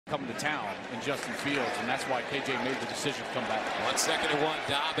coming to town in Justin Fields, and that's why KJ made the decision to come back. 1 second and 1.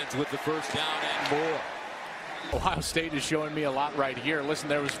 Dobbins with the first down and more. Ohio State is showing me a lot right here. Listen,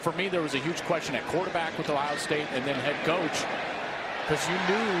 for me there was a huge question at quarterback with Ohio State and then head coach, because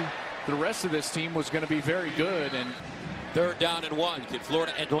you knew the rest of this team was going to be very good. And 3rd down and 1. Can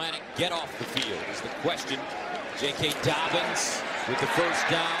Florida Atlantic get off the field is the question. JK Dobbins with the first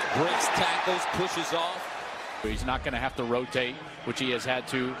down, breaks tackles, pushes off. He's not going to have to rotate, which he has had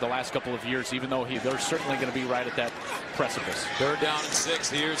to the last couple of years, even though they're certainly going to be right at that precipice. 3rd down and 6.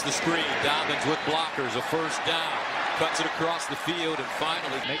 Here's the screen. Dobbins with blockers, a first down. Cuts it across the field, and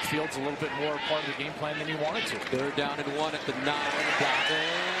finally makes Fields a little bit more part of the game plan than he wanted to. 3rd down and 1 at the 9.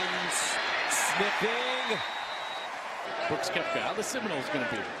 Dobbins sniffing. Brooks Koepka, how the Seminoles going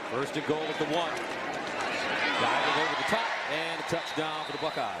to be? 1st and goal at the 1. Diving over the top, and a touchdown for the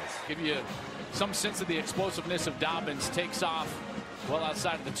Buckeyes. Give you some sense of the explosiveness of Dobbins. Takes off well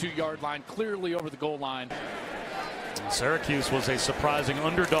outside of the 2-yard line, clearly over the goal line. Syracuse was a surprising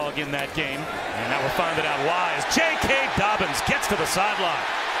underdog in that game, and now we're finding out why as JK Dobbins gets to the sideline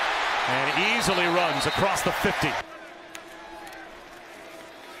and easily runs across the 50.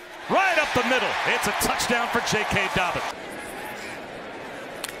 Right up the middle. It's a touchdown for JK Dobbins.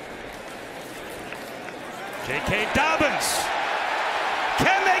 JK Dobbins.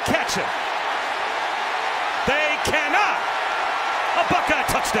 Can they catch him? They cannot. A Buckeye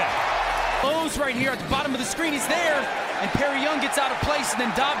touchdown. Lowe's right here at the bottom of the screen. He's there, and Perry Young gets out of place, and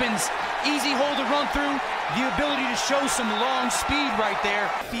then Dobbins, easy hole to run through. The ability to show some long speed right there.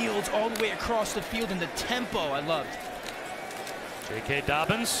 Fields all the way across the field, and the tempo I loved. JK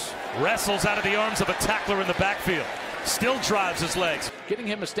Dobbins wrestles out of the arms of a tackler in the backfield. Still drives his legs. Getting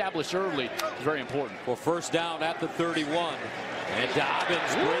him established early is very important. For first down at the 31. And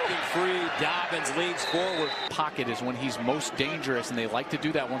Dobbins breaking free. Dobbins leans forward. Pocket is when he's most dangerous, and they like to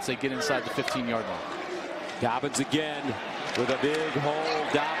do that once they get inside the 15-yard line. Dobbins again with a big hole.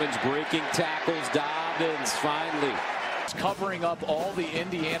 Dobbins breaking tackles. Dobbins finally covering up all the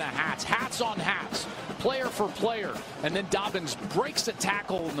Indiana hats. Hats on hats. Player for player. And then Dobbins breaks the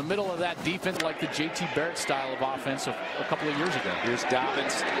tackle in the middle of that defense like the J.T. Barrett style of offense a couple of years ago. Here's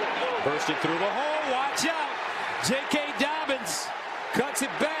Dobbins bursting through the hole. Watch out. J.K. Dobbins cuts it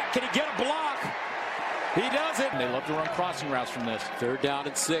back. Can he get a block? He doesn't. They love to run crossing routes from this. 3rd down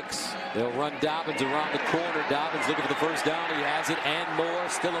and 6. They'll run Dobbins around the corner. Dobbins looking for the first down. He has it and more.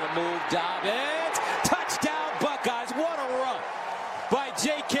 Still on the move. Dobbins. Touchdown Buckeyes. What a run by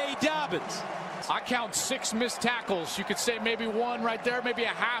J.K. Dobbins. I count 6 missed tackles. You could say maybe 1 right there, maybe a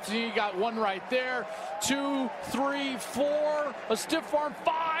half. So you got 1 right there. 2, 3, 4, a stiff arm,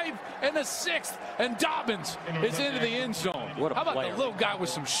 5, and a 6th. And Dobbins is into the end zone. What a How about player. the little guy with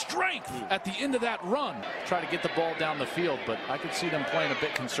some strength at the end of that run? Try to get the ball down the field, but I could see them playing a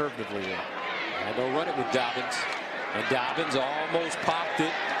bit conservatively there. And they'll run it with Dobbins. And Dobbins almost popped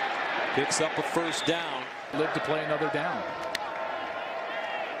it. Picks up a first down. Live to play another down.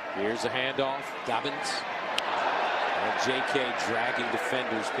 Here's a handoff. Dobbins. And JK dragging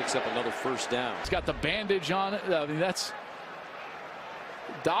defenders. Picks up another first down. He's got the bandage on it. I mean, that's...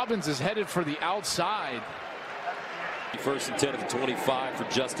 Dobbins is headed for the outside. 1st and 10 at the 25 for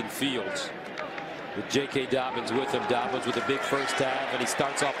Justin Fields. With JK Dobbins with him. Dobbins with a big first half, and he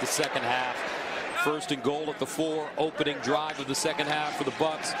starts off the second half. 1st and goal at the 4. Opening drive of the second half for the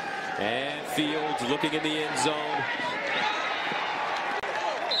Bucks. And Fields looking in the end zone.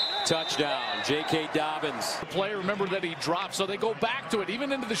 Touchdown, J.K. Dobbins. The play, remember that he dropped, so they go back to it,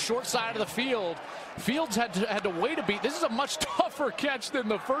 even into the short side of the field. Fields had to wait a beat. This is a much tougher catch than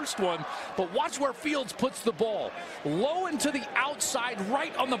the first one, but watch where Fields puts the ball. Low and to the outside,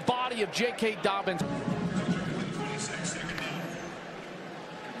 right on the body of J.K. Dobbins.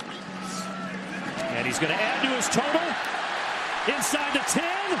 And he's going to add to his total. Inside the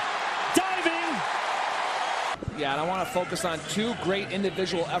 10. Diving. Yeah, and I want to focus on 2 great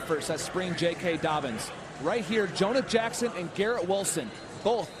individual efforts that spring J.K. Dobbins. Right here, Jonah Jackson and Garrett Wilson,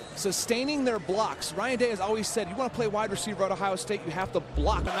 both sustaining their blocks. Ryan Day has always said, you want to play wide receiver at Ohio State, you have to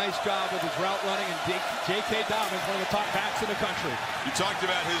block. A nice job with his route running, and J.K. Dobbins, one of the top backs in the country. You talked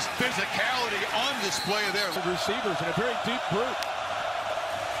about his physicality on display there. The receivers in a very deep group.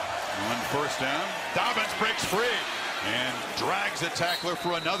 1 first down. Dobbins breaks free and drags the tackler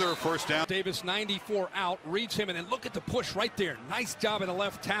for another first down. Davis 94 out, reads him, and then look at the push right there. Nice job at the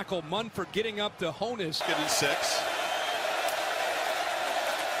left tackle. Munford getting up to Honus. Getting 6.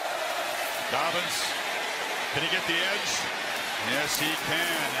 Dobbins, can he get the edge? Yes, he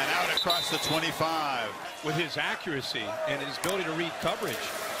can. And out across the 25. With his accuracy and his ability to read coverage,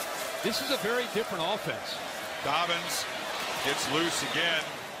 this is a very different offense. Dobbins gets loose again.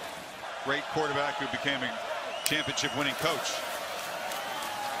 great quarterback who became a championship-winning coach.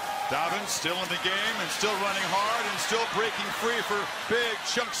 Dobbins still in the game and still running hard and still breaking free for big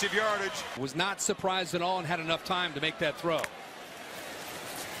chunks of yardage. Was not surprised at all and had enough time to make that throw.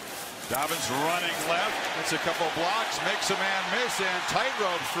 Dobbins running left, gets a couple blocks, makes a man miss, and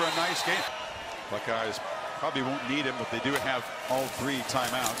tightrope for a nice game. Buckeyes probably won't need him, but they do have all 3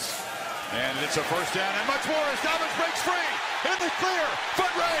 timeouts. And it's a first down and much more as Dobbins breaks free in the clear.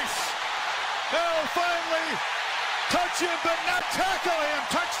 Foot race. They'll finally touch him, but not tackle him.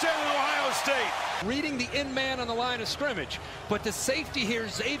 Touchdown, Ohio State. Reading the in man on the line of scrimmage, but the safety here,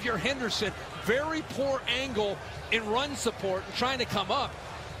 Xavier Henderson, very poor angle in run support and trying to come up,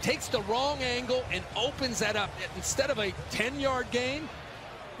 takes the wrong angle and opens that up. Instead of a 10-yard gain,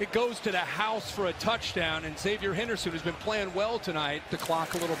 it goes to the house for a touchdown, and Xavier Henderson, who's been playing well tonight, the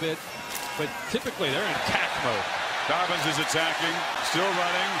clock a little bit, but typically they're in attack mode. Dobbins is attacking, still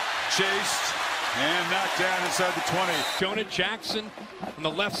running, chased, and knocked down inside the 20. Jonah Jackson on the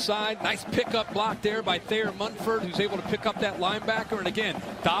left side. Nice pickup block there by Thayer Munford, who's able to pick up that linebacker. And again,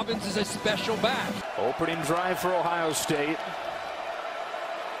 Dobbins is a special back. Opening drive for Ohio State.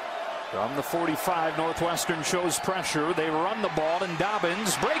 From the 45, Northwestern shows pressure. They run the ball, and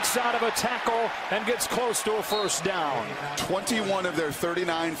Dobbins breaks out of a tackle and gets close to a first down. 21 of their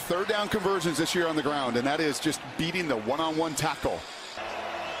 39 third down conversions this year on the ground, and that is just beating the one-on-one tackle.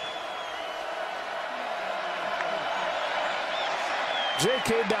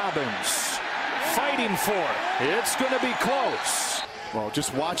 JK Dobbins fighting for it. It's going to be close. Well,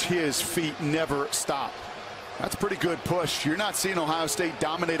 just watch his feet never stop. That's a pretty good push. You're not seeing Ohio State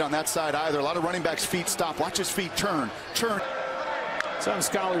dominate on that side either. A lot of running backs' feet stop. Watch his feet turn. It's on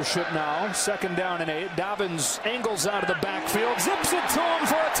scholarship now. 2nd down and 8. Dobbins angles out of the backfield, zips it to him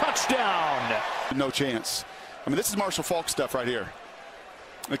for a touchdown. No chance. I mean, this is Marshall Faulk stuff right here.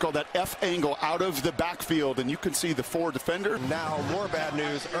 They call that F angle out of the backfield, and you can see the 4 defender. Now, more bad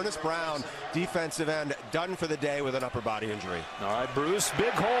news. Ernest Brown, defensive end, done for the day with an upper body injury. All right, Bruce,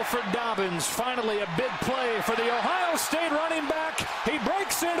 big hole for Dobbins. Finally, a big play for the Ohio State running back. He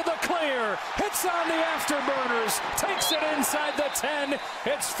breaks into the clear, hits on the afterburners, takes it inside the 10.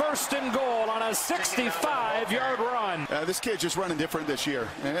 It's 1st and goal on a 65-yard run. This kid's just running different this year,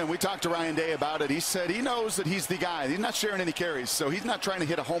 and we talked to Ryan Day about it. He said he knows that he's the guy. He's not sharing any carries, so he's not trying to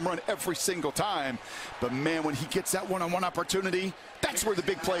hit a home run every single time. But man, when he gets that one-on-one opportunity, that's where the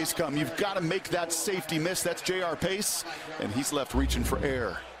big plays come. You've got to make that safety miss. That's J.R. Pace, and he's left reaching for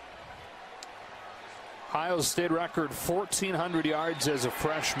air. Ohio State record 1,400 yards as a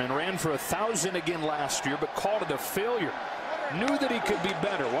freshman. Ran for 1,000 again last year, but called it a failure. Knew that he could be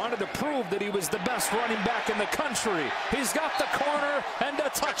better. Wanted to prove that he was the best running back in the country. He's got the corner and a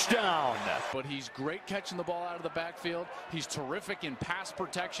touchdown. But he's great catching the ball out of the backfield. He's terrific in pass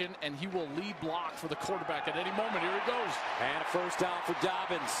protection, and he will lead block for the quarterback at any moment. Here he goes. And a first down for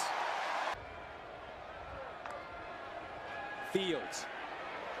Dobbins. Fields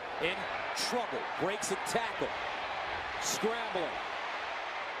in trouble. Breaks a tackle. Scrambling.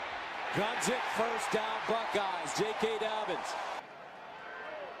 Guns it, first down Buckeyes. JK Dobbins.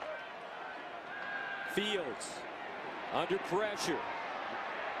 Fields under pressure.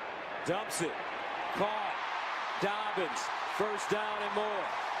 Dumps it. Caught. Dobbins. First down and more.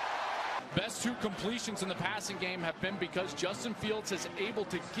 Best 2 completions in the passing game have been because Justin Fields is able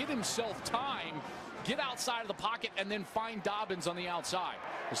to get himself time, get outside of the pocket, and then find Dobbins on the outside.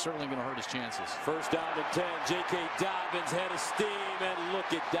 It's certainly going to hurt his chances. First down and 10. JK Dobbins head of steam, and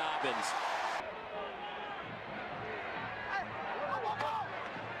look at Dobbins.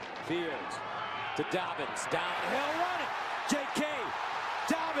 Fields to Dobbins. Downhill running. JK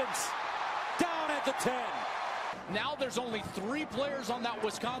Dobbins down at the 10. Now there's only 3 players on that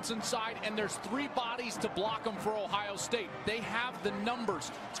Wisconsin side, and there's 3 bodies to block them for Ohio State. They have the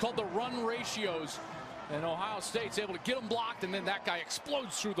numbers. It's called the run ratios. And Ohio State's able to get him blocked, and then that guy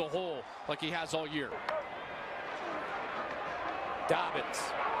explodes through the hole like he has all year. Dobbins.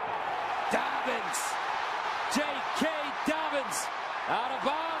 Dobbins. J.K. Dobbins. Out of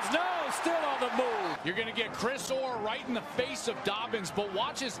bounds. No, still on the move. You're going to get Chris Orr right in the face of Dobbins, but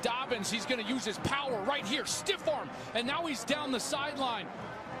watch his Dobbins. He's going to use his power right here. Stiff arm, and now he's down the sideline.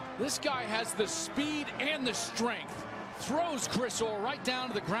 This guy has the speed and the strength. Throws Chris Orr right down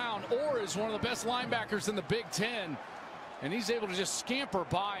to the ground. Orr is one of the best linebackers in the Big Ten, and he's able to just scamper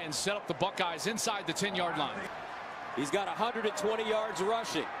by and set up the Buckeyes inside the 10-yard line. He's got 120 yards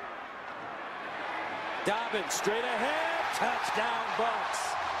rushing. Dobbins straight ahead. Touchdown Bucks.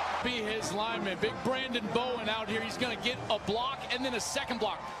 Be his lineman. Big Brandon Bowen out here. He's going to get a block and then a second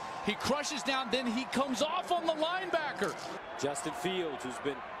block. He crushes down, then he comes off on the linebacker. Justin Fields, who's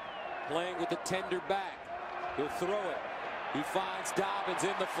been playing with the tender back. He'll throw it. He finds Dobbins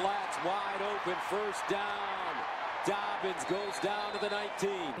in the flats, wide open, first down. Dobbins goes down to the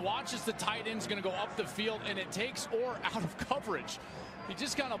 19. Watches the tight end's going to go up the field, and it takes Orr out of coverage. He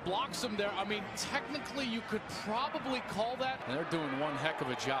just kind of blocks him there. I mean, technically, you could probably call that. And they're doing one heck of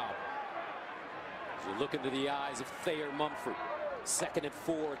a job. As you look into the eyes of Thayer Mumford. 2nd and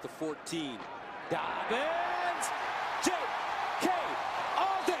 4 at the 14. Dobbins! JK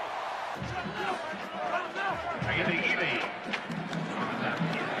all day!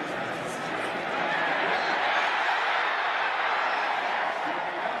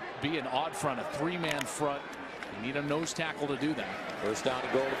 Be an odd front, a 3-man front. You need a nose tackle to do that. First down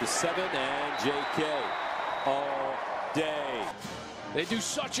and goal at the 7, and JK all day. They do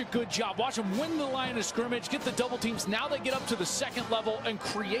such a good job. Watch them win the line of scrimmage, get the double teams. Now they get up to the 2nd level and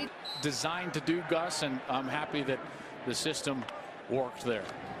create. Designed to do, Gus, and I'm happy that the system worked there.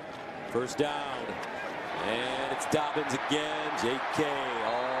 First down, and it's Dobbins again. JK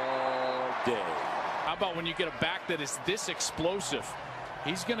all day. How about when you get a back that is this explosive?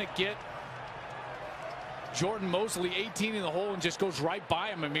 He's going to get Jordan Mosley 18 in the hole and just goes right by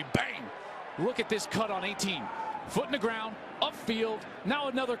him. I mean, bang! Look at this cut on 18. Foot in the ground, upfield, now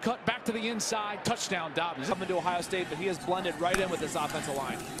another cut back to the inside. Touchdown, Dobbins. Coming to Ohio State, but he has blended right in with this offensive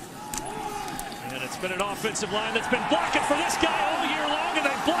line. And it's been an offensive line that's been blocking for this guy all year long, and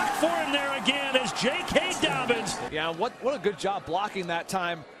they blocked for him there again as JK Dobbins. Yeah, what a good job blocking that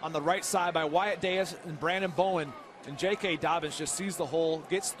time on the right side by Wyatt Davis and Brandon Bowen. And JK Dobbins just sees the hole,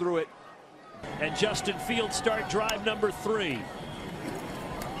 gets through it. And Justin Fields start drive number 3.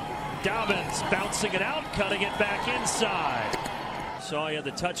 Dobbins bouncing it out, cutting it back inside. Saw he had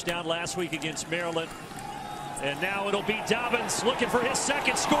the touchdown last week against Maryland. And now it'll be Dobbins looking for his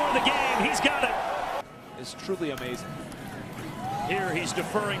 2nd score of the game. He's got it. It's truly amazing. Here he's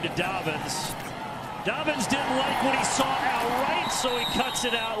deferring to Dobbins. Dobbins didn't like what he saw out right, so he cuts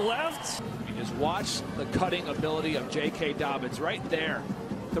it out left. You just watch the cutting ability of JK Dobbins right there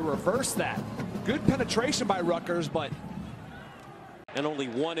to reverse that. Good penetration by Rutgers, but and only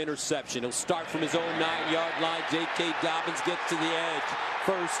 1 interception. He'll start from his own 9-yard line. JK Dobbins gets to the edge.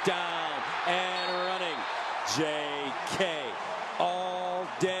 First down and running. JK all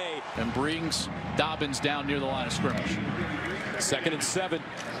day. And brings Dobbins down near the line of scrimmage. 2nd and 7.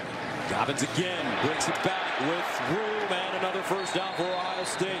 Dobbins again brings it back with room and another first down for Ohio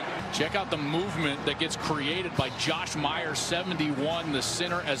State. Check out the movement that gets created by Josh Myers, 71, the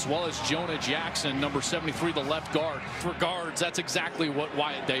center, as well as Jonah Jackson, number 73, the left guard. For guards, that's exactly what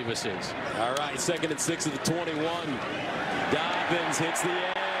Wyatt Davis is. All right, 2nd and 6 of the 21. Dobbins hits the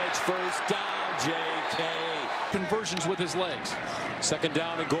edge. First down, JK. Conversions with his legs. 2nd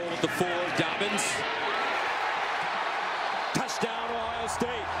down and goal at the 4. Dobbins. Touchdown, Ohio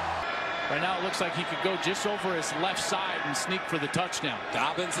State. Right now it looks like he could go just over his left side and sneak for the touchdown.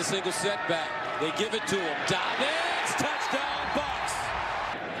 Dobbins a single setback. They give it to him. Dobbins, touchdown, Bucks.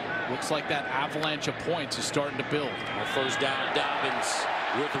 Looks like that avalanche of points is starting to build. First down, Dobbins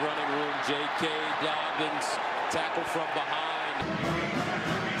with running room. JK Dobbins tackle from behind.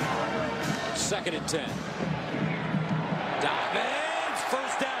 2nd and 10. Dobbins,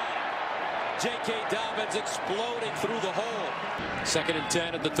 first down. JK Dobbins exploding through the hole. 2nd and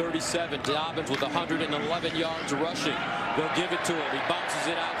 10 at the 37. Dobbins with 111 yards rushing. They'll give it to him. He bounces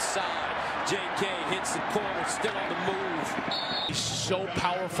it outside. JK hits the corner, still on the move. He's so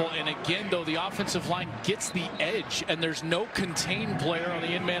powerful, and again, though, the offensive line gets the edge, and there's no contained player on the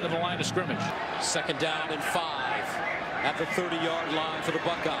end man of the line of scrimmage. 2nd down and 5 at the 30-yard line for the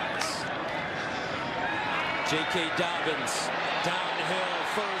Buckeyes. JK Dobbins downhill,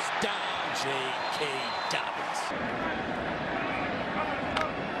 first down. JK Dobbins.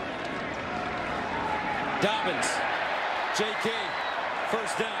 Dobbins. JK.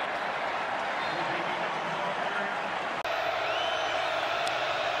 First down.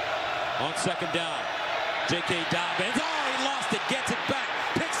 On 2nd down. JK Dobbins. Oh, he lost it. Gets it back.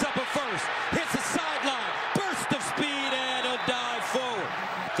 Picks up a first. Hits the sideline. Burst of speed, and he'll dive forward.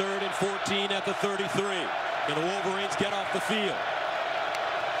 3rd and 14 at the 33. And the Wolverines get off the field.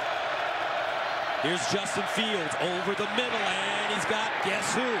 Here's Justin Fields over the middle, and he's got,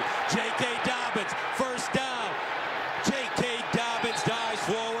 guess who? JK Dobbins, first down. JK Dobbins dives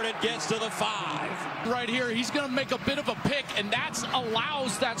forward and gets to the 5. Right here, he's going to make a bit of a pick, and that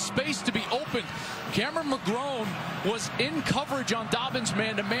allows that space to be open. Cameron McGrone was in coverage on Dobbins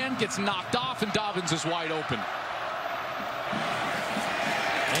man-to-man, gets knocked off, and Dobbins is wide open.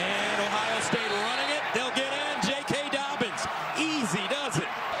 And Ohio State running it. They'll get in. JK Dobbins. Easy does it.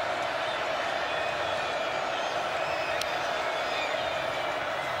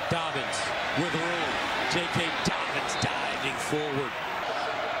 Dobbins with room. JK Dobbins diving forward.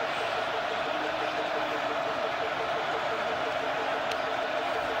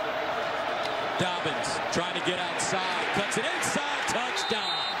 Dobbins trying to get outside, cuts it inside,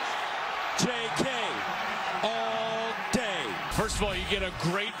 touchdown. JK all day. First of all, you get a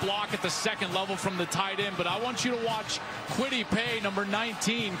great block at the second level from the tight end, but I want you to watch Kwity Paye, number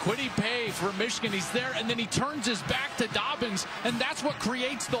 19. Kwity Paye for Michigan. He's there, and then he turns his back to Dobbins, and that's what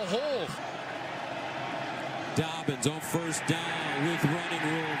creates the hole. Dobbins on first down with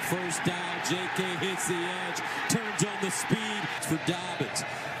running room. First down, JK hits the edge, turns on the speed for Dobbins.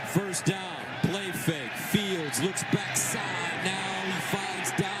 First down, play fake. Fields looks backside. Now he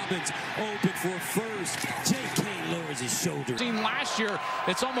finds Dobbins open for first. JK lowers his shoulder. Last year,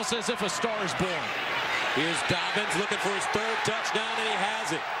 it's almost as if a star is born. Here's Dobbins looking for his third touchdown, and he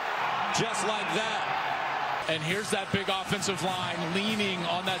has it. Just like that. And here's that big offensive line leaning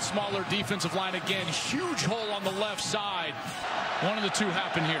on that smaller defensive line again. Huge hole on the left side. One of the two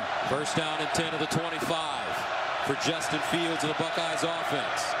happened here. First down and 10 of the 25 for Justin Fields of the Buckeyes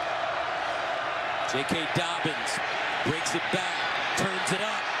offense. JK Dobbins breaks it back, turns it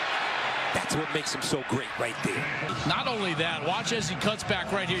up. That's what makes him so great right there. Not only that, watch as he cuts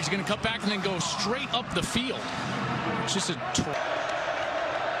back right here. He's going to cut back and then go straight up the field. It's just a...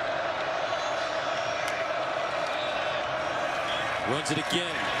 Runs it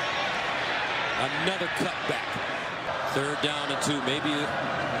again. Another cutback. Third down and 2, maybe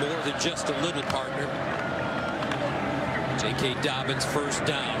more than just a little, partner. JK Dobbins first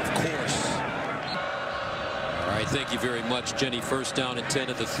down, of course. All right, thank you very much, Jenny. First down and 10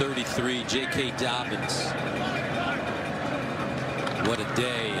 at the 33. JK Dobbins. What a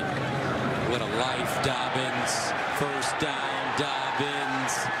day. What a life, Dobbins. First down,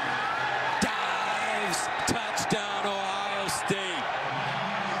 Dobbins. Dives. Touchdown, Ohio State.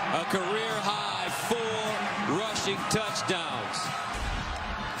 A career-high 4 rushing touchdowns.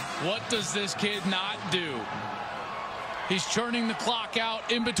 What does this kid not do? He's churning the clock out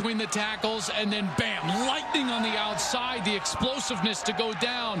in between the tackles, and then bam, lightning on the outside, the explosiveness to go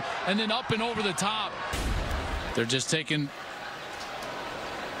down, and then up and over the top. They're just taking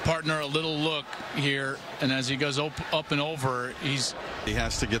partner a little look here, and as he goes up and over, he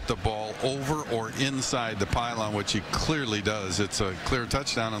has to get the ball over or inside the pylon, which he clearly does. It's a clear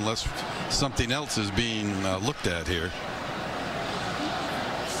touchdown unless something else is being looked at here.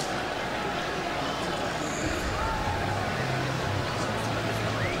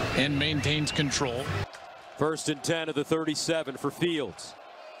 And maintains control. First and 10 of the 37 for Fields.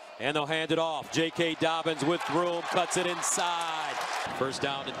 And they'll hand it off. JK Dobbins with room, cuts it inside. First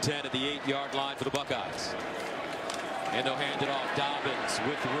down and 10 at the 8-yard line for the Buckeyes. And they'll hand it off. Dobbins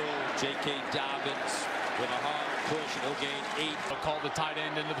with room. JK Dobbins with a hard push, and he'll gain 8. They'll call the tight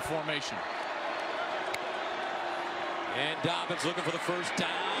end into the formation. And Dobbins looking for the first down.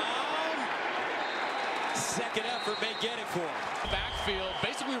 Second effort may get it for him. Backfield,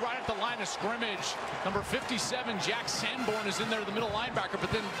 basically right at the line of scrimmage. Number 57, Jack Sanborn, is in there, the middle linebacker,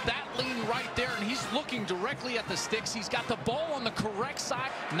 but then that lean right there, and he's looking directly at the sticks. He's got the ball on the correct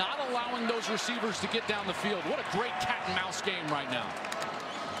side, not allowing those receivers to get down the field. What a great cat and mouse game right now.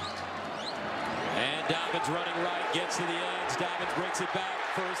 And Dobbins running right, gets to the edge. Dobbins breaks it back.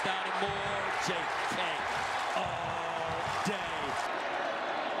 First down and more. JK all day.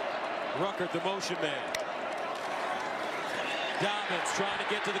 Ruckert, the motion man. Dobbins trying to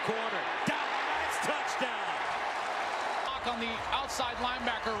get to the corner. Dobbins, touchdown. On the outside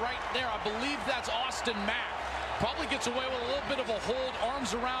linebacker right there, I believe that's Austin Mack. Probably gets away with a little bit of a hold,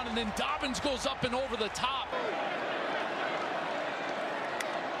 arms around, and then Dobbins goes up and over the top.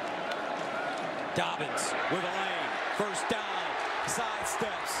 Dobbins with a lane. First down, side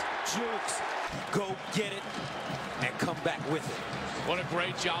steps, jukes. Go get it and come back with it. What a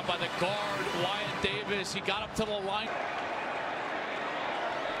great job by the guard, Wyatt Davis. He got up to the line.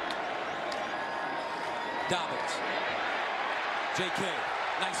 Dobbins. JK,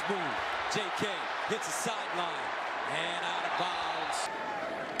 nice move. JK hits the sideline and out of bounds.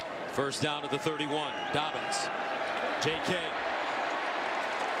 First down at the 31. Dobbins. JK.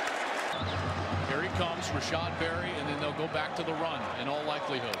 Here he comes, Rashad Berry, and then they'll go back to the run in all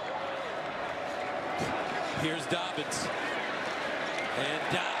likelihood. Here's Dobbins. And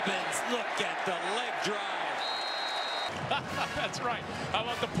Dobbins, look at the leg drive. That's right. How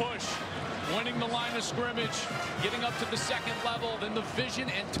about the push? Winning the line of scrimmage, getting up to the second level, then the vision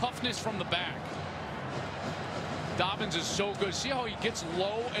and toughness from the back. Dobbins is so good. See how he gets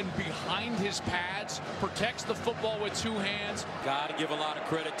low and behind his pads, protects the football with 2 hands. Got to give a lot of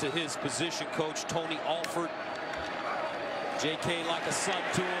credit to his position coach, Tony Alford. JK like a son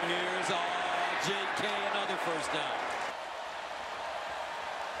to him here. JK, another first down.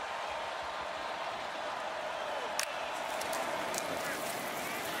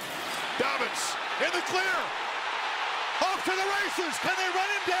 Dobbins in the clear. Off to the races. Can they run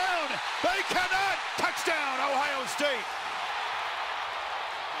him down? They cannot. Touchdown, Ohio State.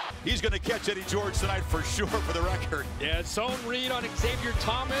 He's going to catch Eddie George tonight for sure, for the record. Yeah, zone read on Xavier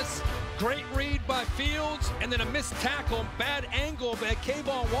Thomas. Great read by Fields. And then a missed tackle. Bad angle by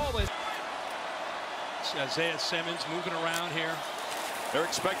Kayvon Wallace. Isaiah Simmons moving around here. They're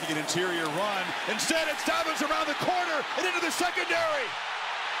expecting an interior run. Instead, it's Dobbins around the corner and into the secondary.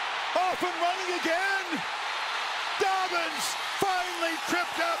 Off and running again. Dobbins finally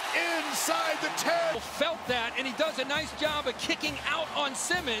tripped up inside the 10. Felt that, and he does a nice job of kicking out on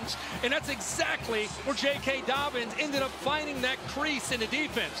Simmons, and that's exactly where JK Dobbins ended up finding that crease in the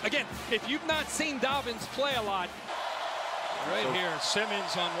defense. Again, if you've not seen Dobbins play a lot, right here,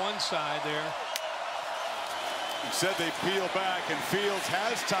 Simmons on one side there. Instead, they peel back, and Fields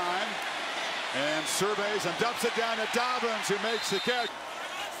has time and surveys and dumps it down to Dobbins, who makes the catch.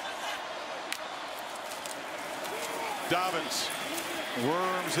 Dobbins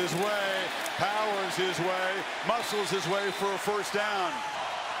worms his way, powers his way, muscles his way for a first down.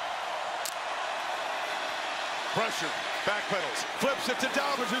 Pressure, backpedals, flips it to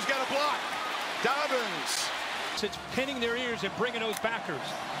Dobbins, who's got a block. Dobbins. It's pinning their ears and bringing those backers.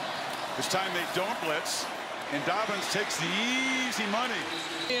 This time they don't blitz, and Dobbins takes the easy money.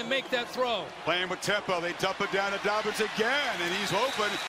 And make that throw. Playing with tempo, they dump it down to Dobbins again, and he's open.